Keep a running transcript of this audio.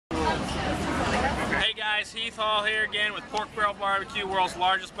guys, Heath Hall here again with Pork Barrel Barbecue, world's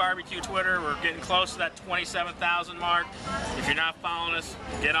largest barbecue Twitter. We're getting close to that 27,000 mark. If you're not following us,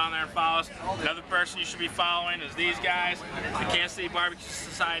 get on there and follow us. Another person you should be following is these guys, the Kansas City Barbecue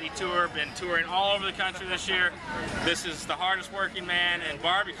Society Tour. Been touring all over the country this year. This is the hardest working man in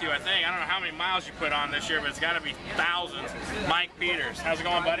barbecue, I think. I don't know how many miles you put on this year, but it's got to be thousands. Mike Peters. How's it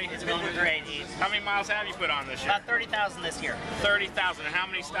going, buddy? It's going great, Heath. How many miles have you put on this year? About 30,000 this year. 30,000. And how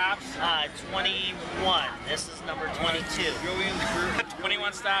many stops? 21. This is number 22.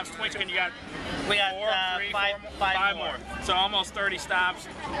 21 stops, 22, and you got five more. So almost 30 stops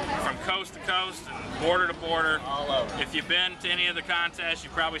from coast to coast and border to border. All over. If you've been to any of the contests,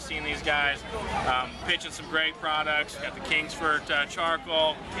 you've probably seen these guys pitching some great products. We've got the Kingsford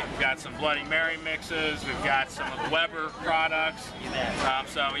charcoal. We've got some Bloody Mary mixes. We've got some of the Weber products.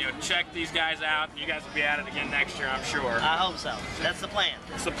 So check these guys out. You guys will be at it again next year, I'm sure. I hope so. That's the plan.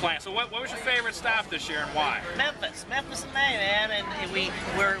 That's the plan. So what was your favorite stop this year and why? Memphis in May, man. And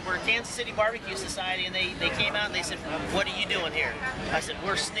we're Kansas City Barbecue Society, and they came out and they said, "What are you doing here?" I said,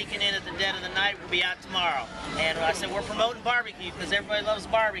 "We're sneaking in at the dead of the night. We'll be out tomorrow." And I said, "We're promoting barbecue because everybody loves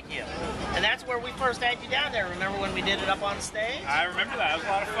barbecue." And that's where we first had you down there. Remember when we did it up on stage? I remember that. It was a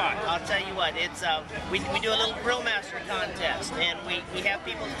lot of fun. I'll tell you what. It's we do a little grill master contest, and we have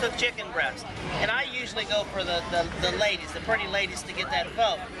people cook chicken breast. And I usually go for the ladies, the pretty ladies, to get that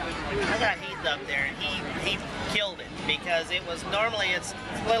vote. I got Heath up there, and he killed it because it was normally it's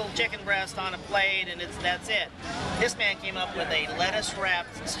little chicken breast on a plate, and that's it. This man came up with a lettuce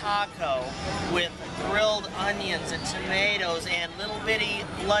wrapped taco with grilled onions and tomatoes and little bitty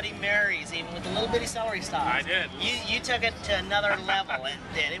Bloody Marys, even with a little bitty celery stalks. I did. You took it to another level,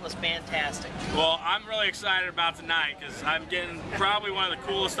 and it was fantastic. Well, I'm really excited about tonight because I'm getting probably one of the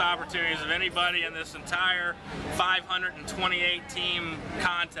coolest opportunities of anybody in this entire 528 team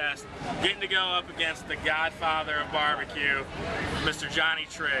contest, getting to go up against the godfather of barbecue, Mr. Johnny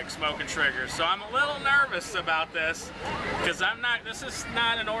Trigg, Smoking Triggers. So I'm a little nervous about this because this is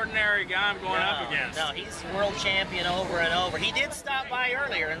not an ordinary guy I'm going up against. No, he's world champion over and over. He did stop by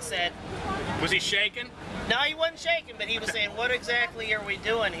earlier and said... Was he shaking? No, he wasn't shaking, but he was saying, "What exactly are we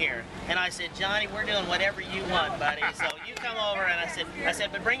doing here?" And I said, "Johnny, we're doing whatever you want, buddy. So you come over." And I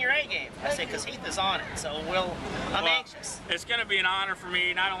said, "But bring your A game." I said, "Because Heath is on it, so I'm anxious." It's going to be an honor for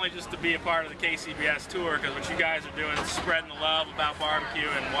me, not only just to be a part of the KCBS tour, because what you guys are doing is spreading the love about barbecue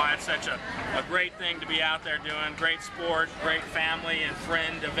and why it's such a great thing to be out there doing. Great sport, great family and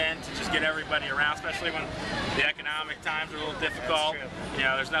friend event to just get everybody around, especially when the economic times are a little difficult.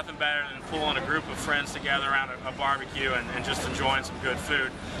 There's nothing better than pulling a group of friends together around a barbecue and just enjoying some good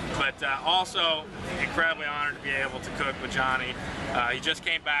food. But also incredibly honored to be able to cook with Johnny. He just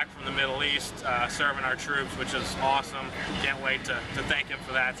came back from the Middle East serving our troops, which is awesome. Can't wait to thank him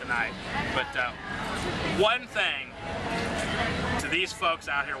for that tonight. But one thing to these folks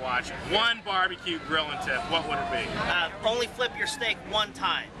out here watching, one barbecue grilling tip, what would it be? Only flip your steak one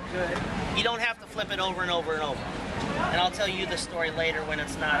time. You don't have to flip it over and over and over. And I'll tell you the story later when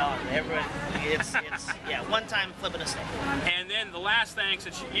it's not on. It's one time flipping a steak. And then the last thing,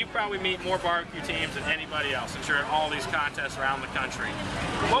 since you probably meet more barbecue teams than anybody else, since you're at all these contests around the country,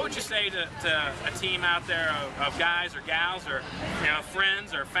 what would you say to a team out there of guys or gals or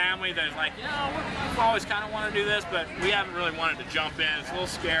friends or family that's like, we've always kind of want to do this, but we haven't really wanted to jump in. It's a little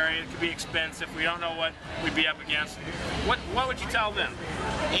scary. It could be expensive. We don't know what we'd be up against. What would you tell them?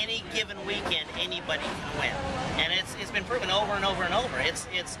 Any given weekend, anybody can win, and it's been proven over and over and over. It's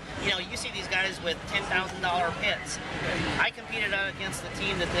you see these guys with $10,000 pits. I competed out against the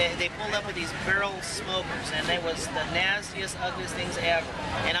team that they pulled up with these barrel smokers, and it was the nastiest, ugliest things ever.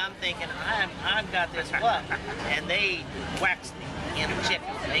 And I'm thinking, I've got this what? And they waxed me in chicken.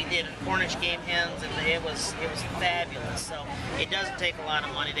 They did Cornish game hens, and it was fabulous. So it doesn't take a lot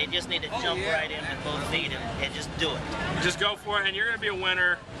of money. They just need to jump right in with both feet and just do it. Just go for it, and you're going to be a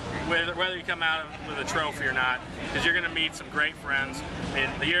winner whether you come out with a trophy or not, because you're going to meet some great friends.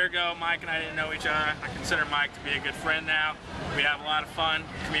 A year ago, Mike and I didn't know each other. I consider Mike to be a good friend now. We have a lot of fun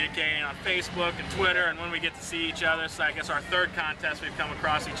communicating on Facebook and Twitter, and when we get to see each other, so I guess our third contest we've come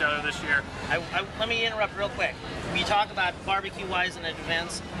across each other this year. Let me interrupt real quick. You talk about barbecue-wise and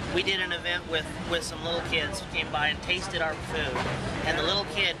events. We did an event with some little kids who came by and tasted our food, and the little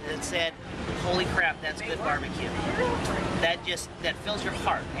kid had said, holy crap, that's good barbecue. That fills your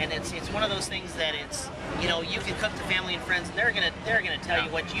heart, and it's one of those things that it's, you know, you can cook to family and friends, and they're gonna tell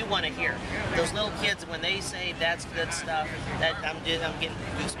you what you want to hear. Those little kids, when they say that's good stuff, that I'm getting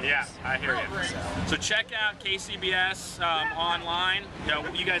goosebumps. Yeah, I hear you. So check out KCBS online.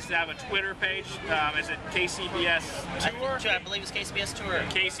 You guys have a Twitter page. Is it KCBS Tour? I believe it's KCBS Tour.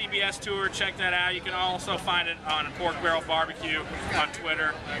 KCBS Tour. Check that out. You can also find it on Pork Barrel Barbecue on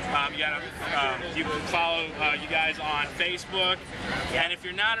Twitter. You can follow you guys on Facebook. And if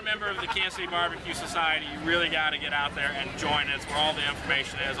you're not a member of the Kansas City Barbecue Society, you really got to get out there and join it. It's where all the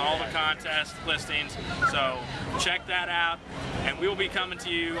information is, all the contest listings. So check that out. And we will be coming to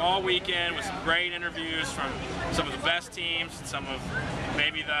you all weekend with some great interviews from some of the best teams, some of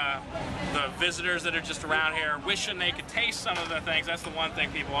maybe the visitors that are just around here wishing they could taste some of the things. That's the one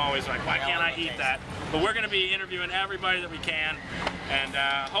thing people always like, why can't I eat that? But we're going to be interviewing everybody that we can, and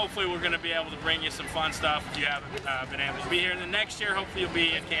hopefully we're going to be able to bring you some fun stuff if you haven't been able to be here. And then next year, hopefully you'll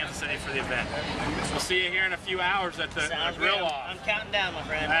be in Kansas City for the event. We'll see you here in a few hours at the grill off. I'm counting down, my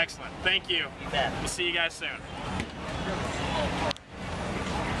friend. Excellent. Thank you. You bet. We'll see you guys soon.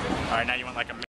 All right, now you want like a